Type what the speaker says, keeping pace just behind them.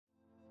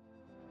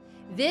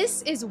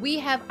This is We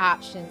Have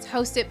Options,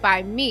 hosted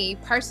by me,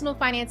 personal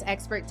finance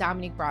expert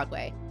Dominique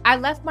Broadway. I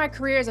left my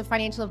career as a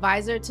financial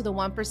advisor to the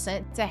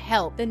 1% to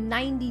help the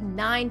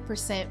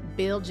 99%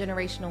 build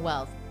generational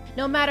wealth.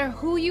 No matter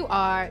who you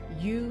are,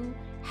 you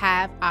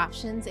have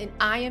options, and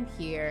I am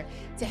here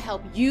to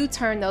help you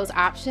turn those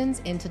options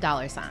into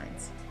dollar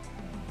signs.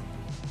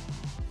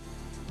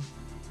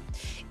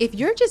 If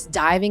you're just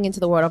diving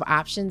into the world of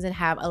options and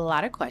have a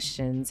lot of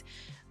questions,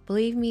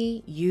 believe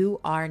me,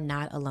 you are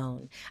not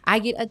alone. I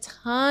get a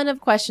ton of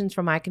questions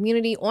from my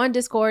community on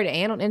Discord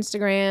and on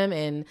Instagram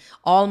and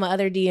all my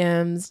other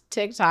DMs,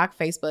 TikTok,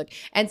 Facebook.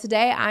 And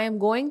today I am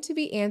going to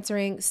be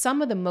answering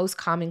some of the most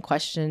common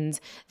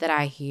questions that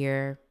I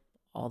hear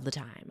all the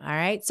time. All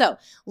right. So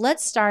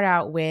let's start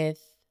out with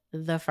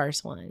the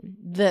first one.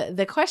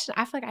 The question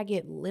I feel like I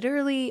get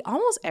literally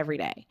almost every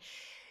day.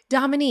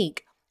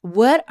 Dominique,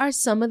 what are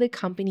some of the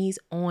companies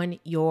on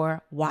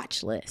your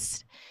watch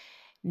list?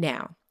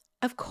 Now,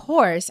 of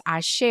course, I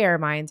share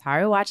my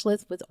entire watch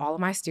list with all of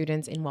my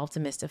students in Wealth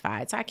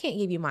Demystified, so I can't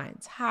give you my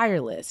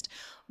entire list,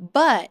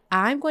 but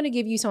I'm going to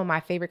give you some of my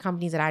favorite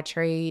companies that I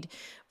trade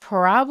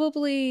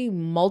probably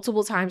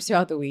multiple times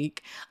throughout the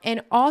week,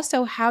 and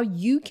also how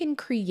you can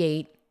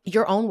create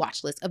your own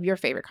watch list of your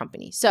favorite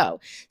company. So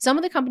some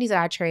of the companies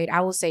that I trade,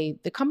 I will say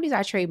the companies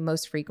I trade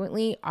most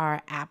frequently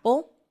are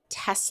Apple,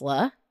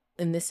 Tesla,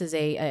 and this is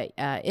a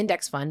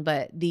index fund,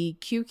 but the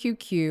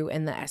QQQ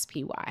and the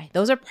SPY.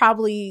 Those are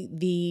probably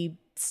the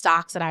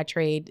stocks that I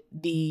trade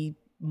the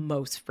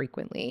most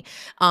frequently.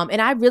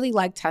 And I really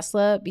like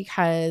Tesla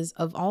because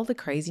of all the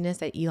craziness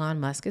that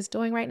Elon Musk is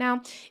doing right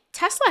now.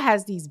 Tesla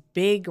has these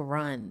big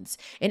runs.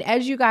 And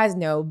as you guys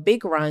know,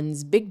 big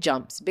runs, big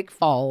jumps, big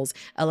falls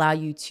allow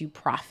you to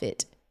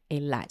profit a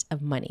lot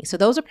of money. So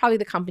those are probably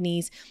the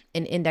companies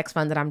and index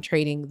funds that I'm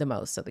trading the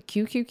most. So the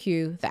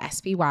QQQ, the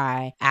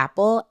SPY,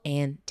 Apple,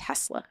 and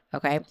Tesla.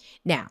 Okay.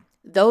 Now,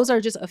 those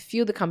are just a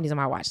few of the companies on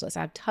my watch list.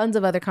 I have tons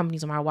of other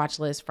companies on my watch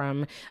list,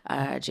 from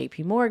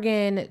JP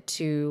Morgan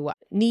to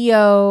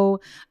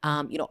NEO,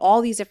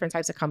 all these different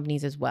types of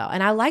companies as well.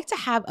 And I like to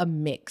have a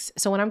mix.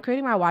 So when I'm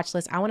creating my watch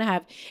list, I want to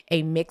have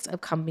a mix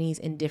of companies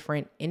in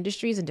different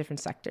industries and different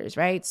sectors,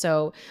 right?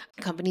 So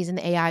companies in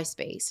the AI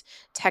space,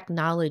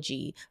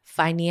 technology,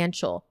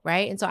 financial,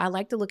 right? And so I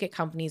like to look at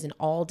companies in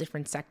all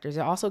different sectors.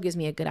 It also gives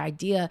me a good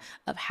idea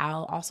of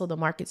how also the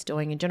market's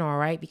doing in general,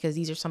 right? Because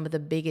these are some of the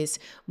biggest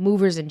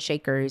movers and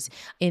shakers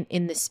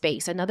in the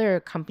space. Another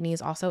company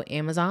is also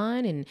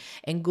Amazon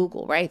and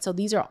Google, right? So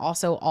these are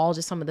also all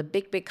just some of the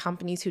big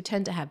companies who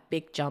tend to have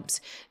big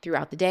jumps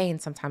throughout the day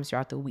and sometimes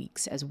throughout the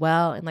weeks as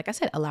well. And like I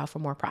said, allow for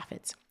more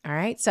profits. All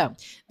right. So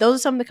those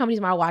are some of the companies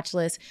on my watch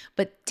list,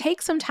 but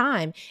take some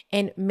time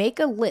and make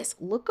a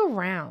list, look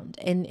around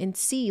and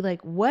see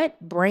like what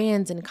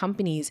brands and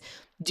companies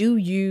do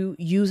you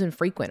use and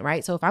frequent,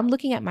 right? So if I'm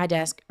looking at my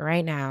desk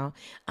right now,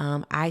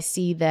 I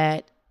see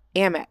that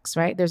Amex,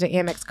 right? There's an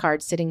Amex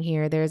card sitting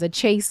here. There's a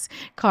Chase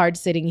card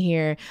sitting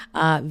here.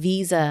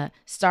 Visa,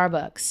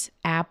 Starbucks,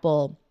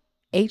 Apple,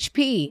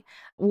 HP,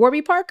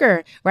 Warby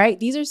Parker, right?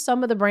 These are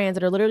some of the brands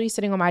that are literally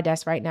sitting on my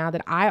desk right now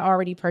that I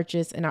already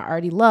purchased and I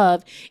already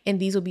love. And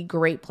these will be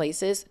great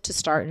places to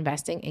start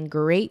investing, and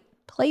great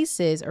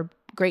places or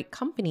great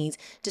companies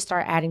to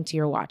start adding to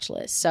your watch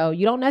list. So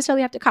you don't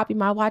necessarily have to copy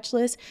my watch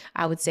list.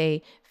 I would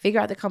say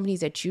figure out the companies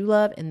that you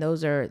love, and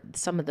those are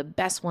some of the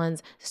best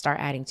ones to start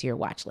adding to your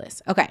watch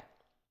list. Okay.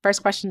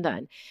 First question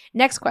done.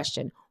 Next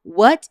question.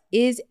 What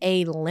is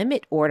a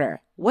limit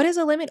order? What is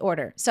a limit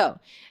order? So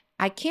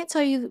I can't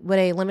tell you what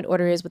a limit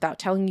order is without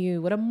telling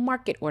you what a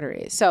market order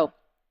is. So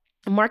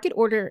a market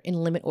order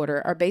and limit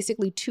order are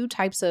basically two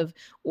types of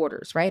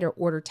orders, right? Or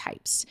order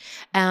types.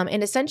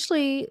 And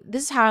essentially,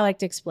 this is how I like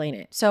to explain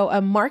it. So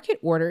a market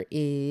order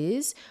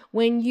is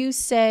when you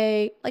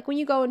say, like when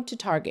you go into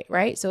Target,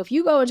 right? So if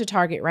you go into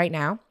Target right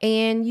now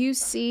and you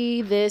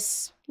see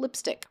this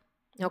lipstick,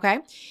 okay?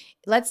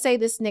 Let's say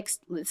this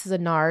is a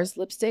NARS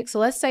lipstick. So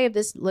let's say if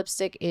this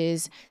lipstick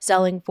is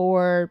selling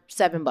for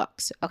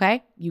 $7,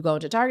 okay? You go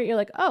into Target, you're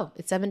like, oh,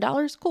 it's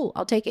 $7? Cool,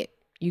 I'll take it.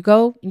 You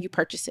go and you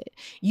purchase it.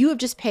 You have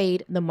just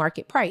paid the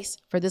market price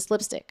for this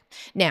lipstick.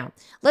 Now,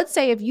 let's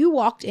say if you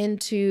walked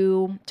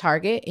into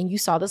Target and you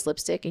saw this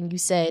lipstick and you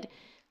said,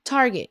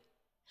 Target,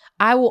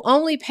 I will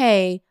only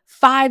pay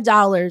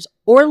 $5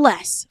 or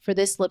less for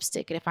this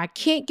lipstick. And if I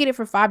can't get it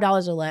for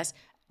 $5 or less,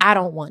 I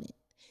don't want it.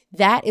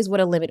 That is what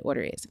a limit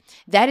order is.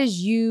 That is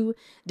you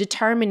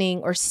determining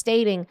or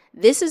stating,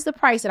 this is the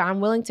price that I'm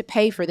willing to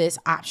pay for this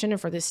option or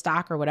for this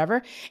stock or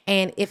whatever.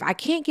 And if I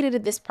can't get it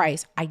at this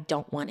price, I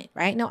don't want it,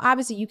 right? Now,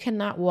 obviously, you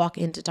cannot walk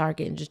into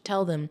Target and just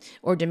tell them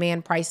or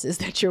demand prices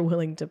that you're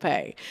willing to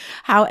pay.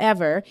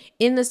 However,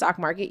 in the stock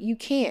market, you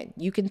can.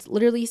 You can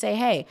literally say,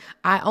 hey,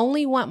 I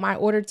only want my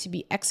order to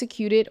be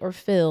executed or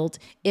filled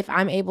if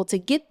I'm able to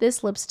get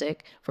this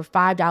lipstick for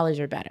 $5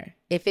 or better.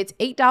 If it's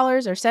 $8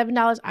 or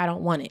 $7, I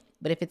don't want it.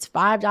 But if it's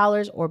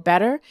 $5 or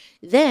better,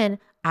 then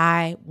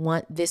I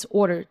want this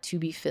order to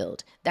be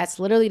filled. That's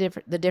literally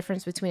the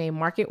difference between a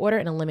market order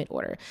and a limit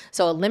order.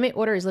 So a limit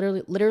order is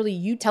literally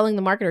you telling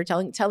the marketer,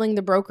 telling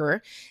the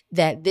broker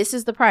that this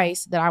is the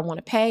price that I want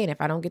to pay. And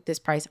if I don't get this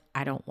price,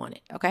 I don't want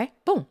it. Okay.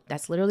 Boom.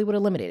 That's literally what a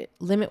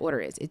limit order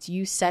is. It's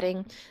you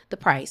setting the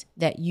price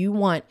that you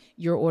want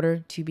your order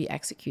to be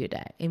executed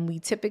at. And we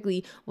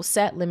typically will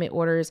set limit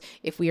orders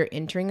if we are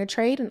entering a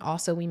trade. And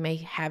also we may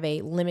have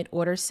a limit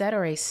order set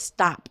or a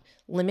stop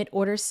limit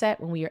order set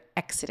when we are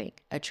exiting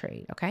a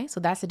trade. Okay. So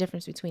that's the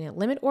difference between a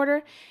limit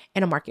order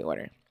and a market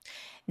order.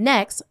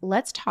 Next,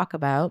 let's talk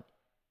about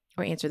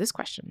or answer this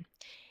question.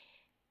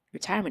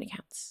 Retirement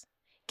accounts.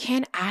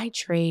 Can I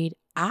trade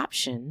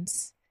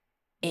options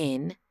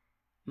in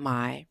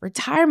my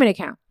retirement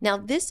account? Now,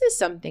 this is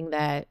something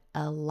that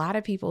a lot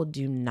of people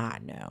do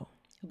not know,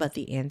 but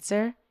the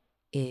answer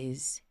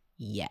is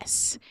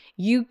yes.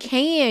 You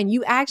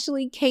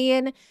actually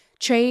can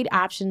trade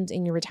options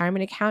in your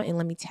retirement account. And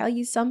let me tell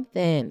you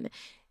something.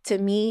 To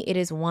me, it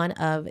is one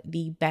of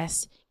the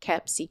best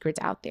kept secrets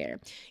out there.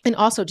 And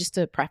also, just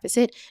to preface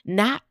it,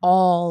 not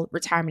all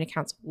retirement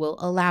accounts will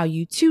allow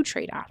you to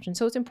trade options.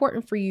 So it's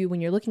important for you when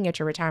you're looking at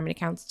your retirement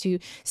accounts to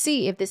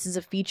see if this is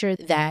a feature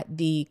that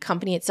the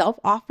company itself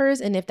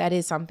offers and if that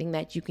is something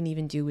that you can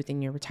even do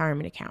within your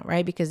retirement account,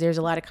 right? Because there's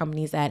a lot of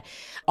companies that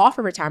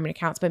offer retirement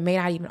accounts but may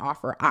not even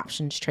offer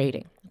options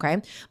trading.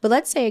 Okay. But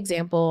let's say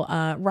example,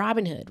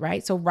 Robinhood,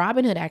 right? So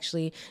Robinhood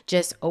actually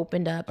just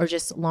opened up or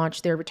just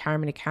launched their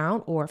retirement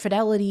account, or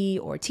Fidelity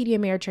or TD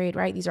Ameritrade,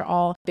 right? These are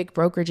all big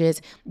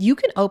brokerages. You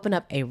can open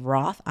up a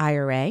Roth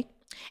IRA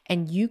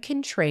and you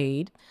can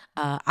trade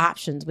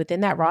options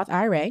within that Roth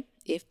IRA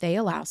if they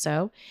allow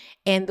so.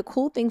 And the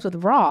cool things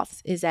with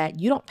Roths is that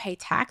you don't pay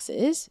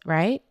taxes,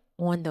 right,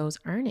 on those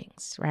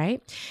earnings,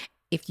 right?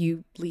 If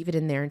you leave it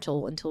in there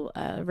until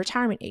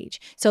retirement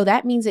age. So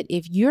that means that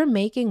if you're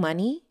making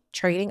money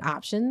trading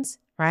options,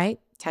 right,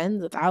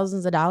 tens of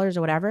thousands of dollars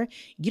or whatever,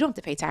 you don't have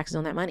to pay taxes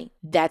on that money.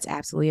 That's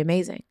absolutely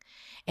amazing.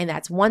 And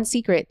that's one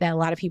secret that a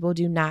lot of people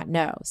do not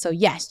know. So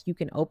yes, you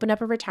can open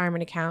up a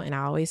retirement account. And I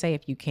always say,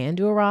 if you can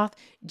do a Roth,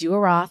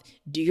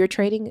 do your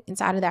trading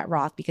inside of that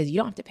Roth, because you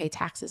don't have to pay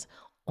taxes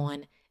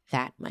on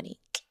that money.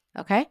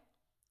 Okay.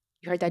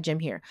 You heard that, Jim,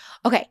 here.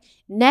 Okay.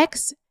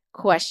 Next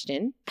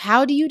question.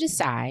 How do you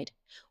decide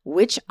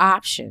which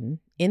option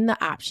in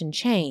the option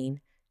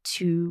chain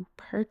to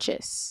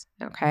purchase?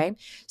 Okay.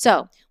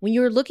 So when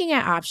you're looking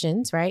at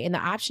options, right, and the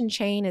option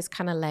chain is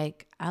kind of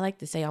like, I like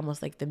to say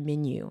almost like the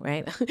menu,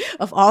 right,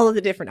 of all of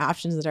the different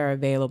options that are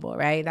available,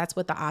 right? That's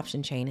what the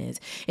option chain is.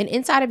 And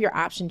inside of your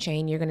option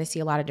chain, you're going to see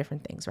a lot of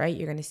different things, right?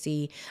 You're going to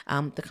see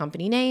the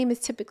company name is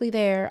typically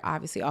there,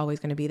 obviously always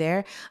going to be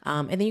there.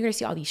 And then you're going to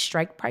see all these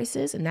strike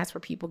prices, and that's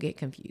where people get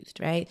confused,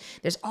 right?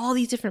 There's all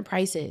these different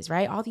prices,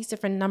 right? All these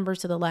different numbers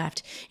to the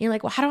left. And you're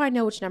like, well, how do I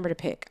know which number to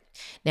pick?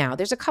 Now,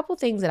 there's a couple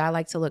things that I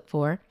like to look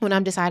for when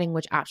I'm deciding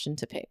which option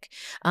to pick.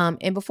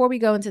 And before we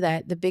go into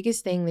that, the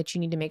biggest thing that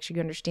you need to make sure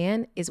you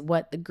understand is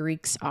what the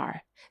Greeks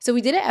are. So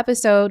we did an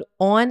episode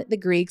on the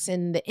Greeks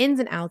and the ins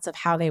and outs of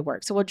how they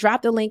work. So we'll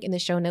drop the link in the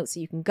show notes so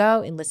you can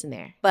go and listen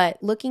there. But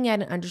looking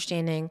at and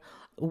understanding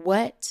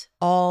what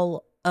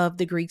all of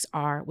the Greeks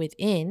are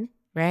within,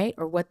 right?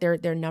 Or what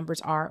their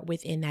numbers are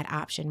within that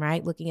option,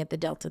 right? Looking at the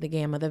delta, the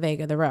gamma, the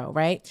vega, the rho,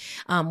 right?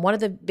 One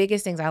of the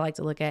biggest things I like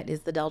to look at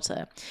is the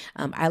delta.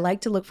 I like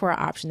to look for an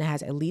option that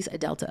has at least a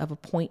delta of a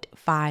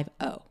 0.50,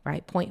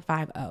 right?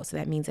 0.50. So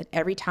that means that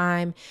every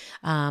time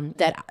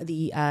that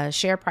the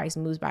share price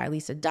moves by at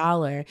least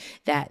 $1,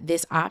 that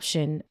this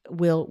option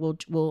will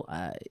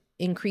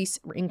increase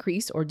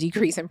or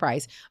decrease in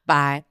price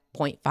by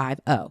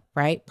 0.50,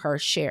 right, per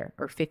share,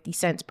 or 50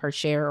 cents per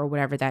share, or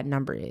whatever that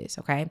number is.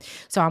 Okay.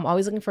 So I'm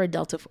always looking for a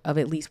delta of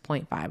at least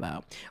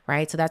 0.50,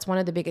 right? So that's one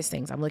of the biggest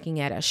things. I'm looking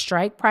at a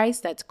strike price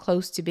that's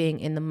close to being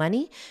in the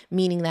money,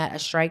 meaning that a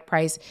strike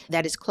price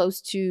that is close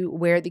to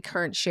where the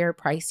current share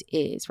price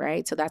is,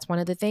 right? So that's one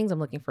of the things. I'm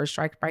looking for a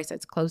strike price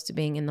that's close to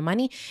being in the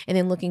money, and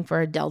then looking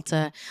for a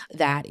delta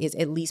that is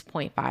at least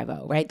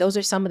 0.50, right? Those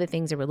are some of the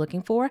things that we're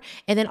looking for.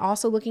 And then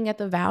also looking at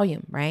the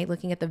volume, right?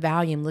 Looking at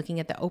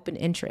the open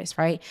interest,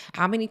 right?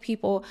 How many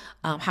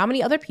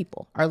other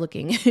people are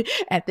looking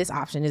at this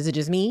option? Is it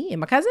just me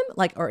and my cousin?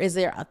 Or is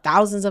there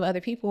thousands of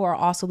other people who are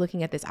also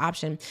looking at this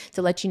option,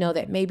 to let you know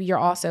that maybe you're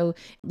also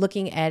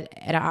looking at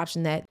an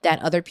option that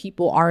other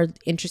people are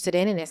interested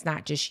in, and it's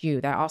not just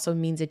you. That also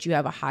means that you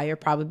have a higher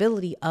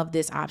probability of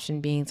this option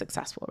being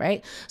successful,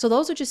 right? So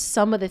those are just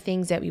some of the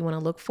things that we want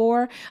to look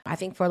for. I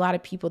think for a lot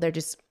of people, they're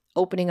just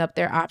opening up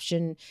their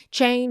option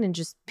chain and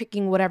just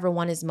picking whatever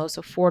one is most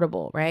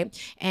affordable, right?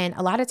 And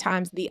a lot of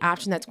times the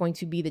option that's going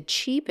to be the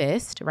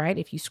cheapest, right,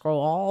 if you scroll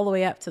all the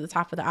way up to the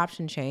top of the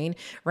option chain,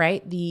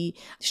 right, the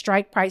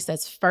strike price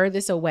that's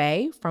furthest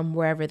away from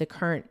wherever the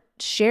current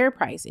share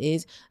price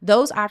is,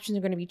 those options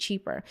are going to be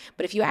cheaper.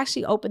 But if you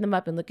actually open them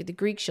up and look at the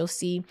Greeks, you'll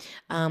see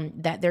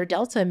that their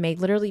delta may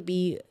literally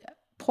be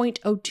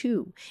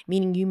 0.02,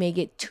 meaning you may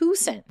get 2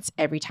 cents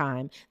every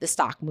time the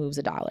stock moves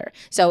 $1.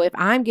 So if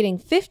I'm getting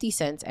 50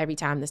 cents every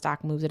time the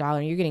stock moves $1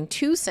 and you're getting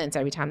 2 cents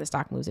every time the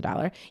stock moves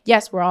 $1,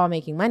 yes, we're all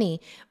making money,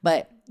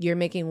 but you're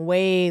making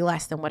way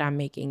less than what I'm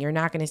making. You're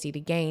not going to see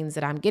the gains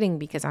that I'm getting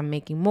because I'm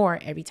making more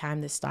every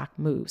time the stock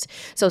moves.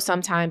 So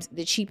sometimes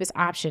the cheapest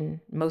option,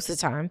 most of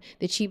the time,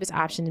 the cheapest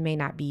option may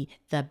not be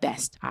the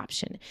best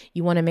option.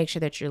 You want to make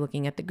sure that you're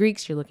looking at the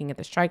Greeks, you're looking at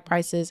the strike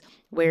prices.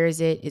 Where is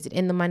it? Is it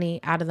in the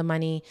money, out of the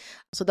money?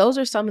 So those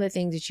are some of the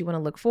things that you want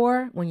to look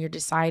for when you're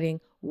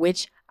deciding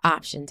which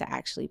option to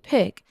actually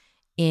pick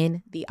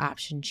in the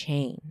option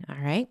chain.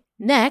 All right.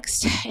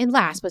 Next and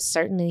last, but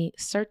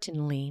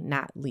certainly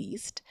not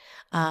least,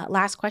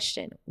 last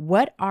question.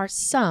 What are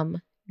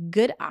some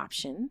good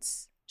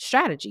options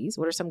strategies?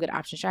 What are some good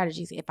option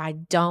strategies if I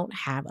don't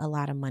have a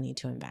lot of money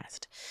to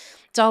invest?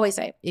 So I always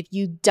say, if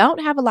you don't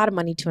have a lot of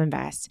money to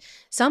invest,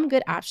 some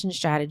good option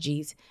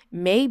strategies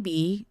may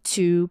be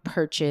to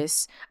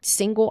purchase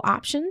single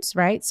options,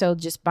 right? So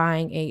just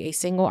buying a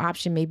single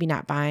option, maybe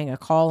not buying a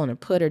call and a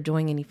put or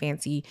doing any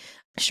fancy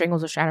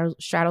strangles or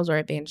straddles or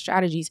advanced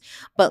strategies,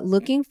 but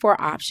looking for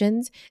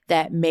options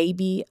that may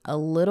be a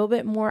little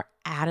bit more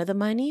out of the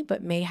money,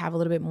 but may have a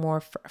little bit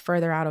more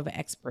further out of an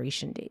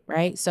expiration date,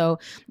 right? So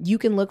you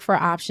can look for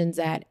options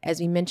that, as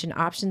we mentioned,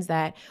 options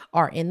that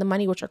are in the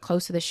money, which are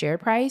close to the share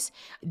price,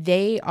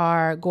 they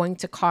are going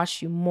to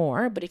cost you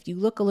more. But if you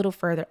look a little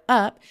further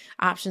up,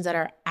 options that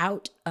are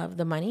out of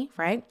the money,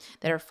 right,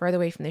 that are further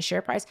away from the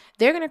share price,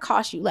 they're going to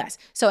cost you less.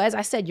 So as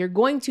I said, you're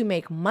going to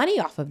make money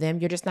off of them.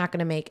 You're just not going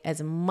to make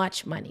as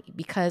much money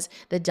because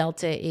the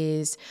delta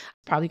is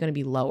probably going to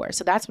be lower.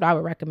 So that's what I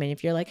would recommend.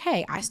 If you're like,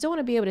 hey, I still want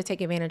to be able to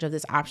take advantage of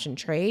this option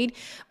trade,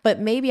 but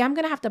maybe I'm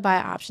going to have to buy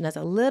an option that's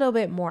a little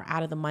bit more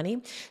out of the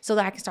money so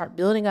that I can start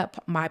building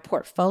up my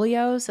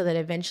portfolio so that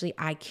eventually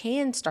I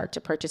can start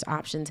to purchase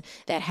options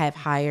that have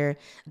higher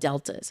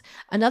deltas.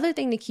 Another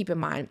thing to keep in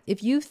mind,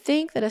 if you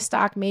think that a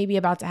stock may be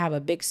about to have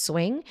a big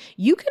swing,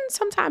 you can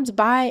sometimes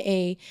buy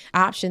a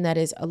option that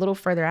is a little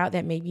further out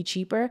that may be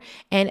cheaper,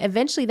 and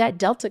eventually that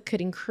delta could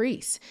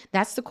increase.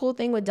 That's the cool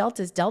thing with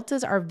deltas.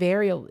 Deltas are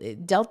variable.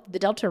 The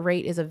delta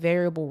rate is a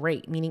variable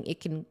rate, meaning it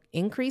can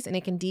increase and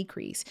it can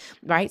decrease,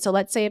 right? So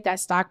let's say if that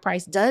stock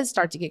price does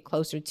start to get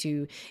closer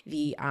to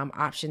the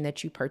option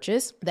that you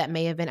purchased that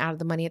may have been out of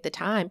the money at the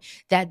time,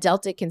 that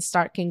delta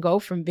can go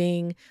from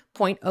being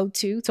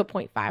 0.02 to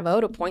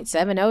 0.50 to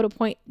 0.70 to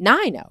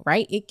 0.90,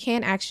 right? It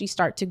can actually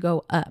start to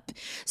go up.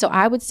 So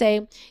I would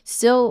say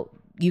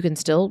you can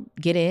still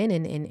get in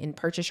and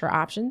purchase your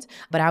options,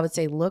 but I would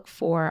say look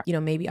for,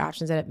 maybe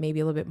options that maybe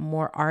a little bit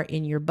more are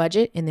in your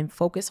budget, and then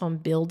focus on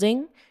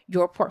building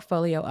your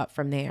portfolio up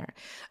from there.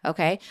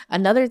 Okay.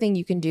 Another thing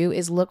you can do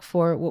is look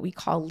for what we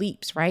call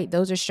leaps, right?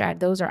 Those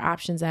are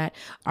options that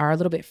are a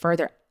little bit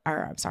further,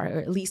 or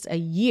at least a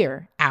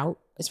year out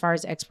as far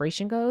as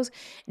expiration goes.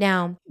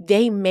 Now,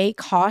 they may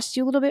cost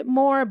you a little bit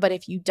more, but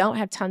if you don't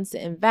have tons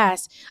to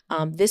invest,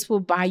 this will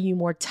buy you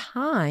more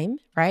time,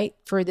 right,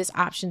 for this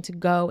option to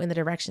go in the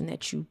direction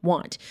that you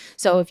want.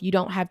 So if you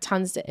don't have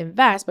tons to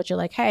invest, but you're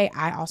like, hey,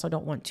 I also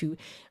don't want to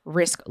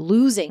risk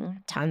losing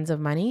tons of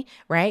money,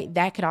 right?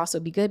 That could also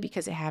be good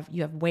because you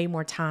have way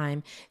more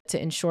time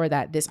to ensure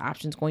that this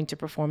option is going to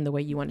perform the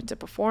way you want it to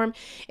perform.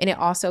 And it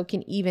also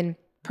can even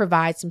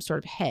provide some sort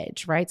of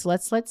hedge, right? So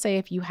let's say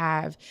if you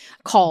have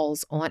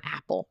calls on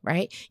Apple,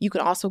 right? You could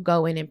also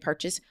go in and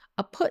purchase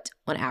a put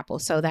on Apple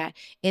so that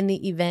in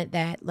the event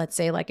that, let's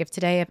say, like if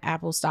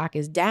Apple stock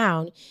is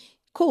down,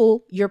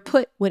 cool, your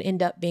put would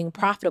end up being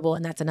profitable.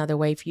 And that's another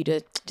way for you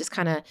to just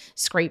kind of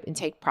scrape and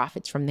take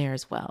profits from there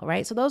as well,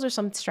 right? So those are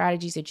some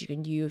strategies that you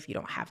can do if you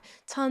don't have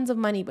tons of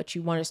money, but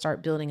you want to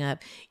start building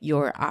up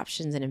your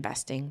options and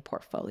investing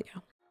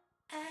portfolio.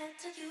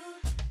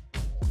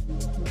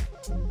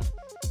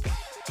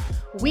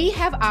 We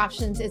Have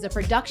Options is a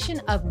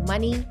production of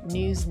Money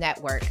News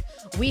Network.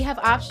 We Have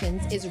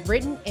Options is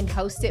written and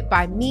hosted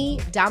by me,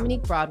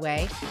 Dominique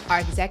Broadway. Our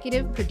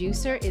executive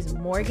producer is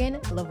Morgan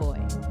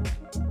Lavoie.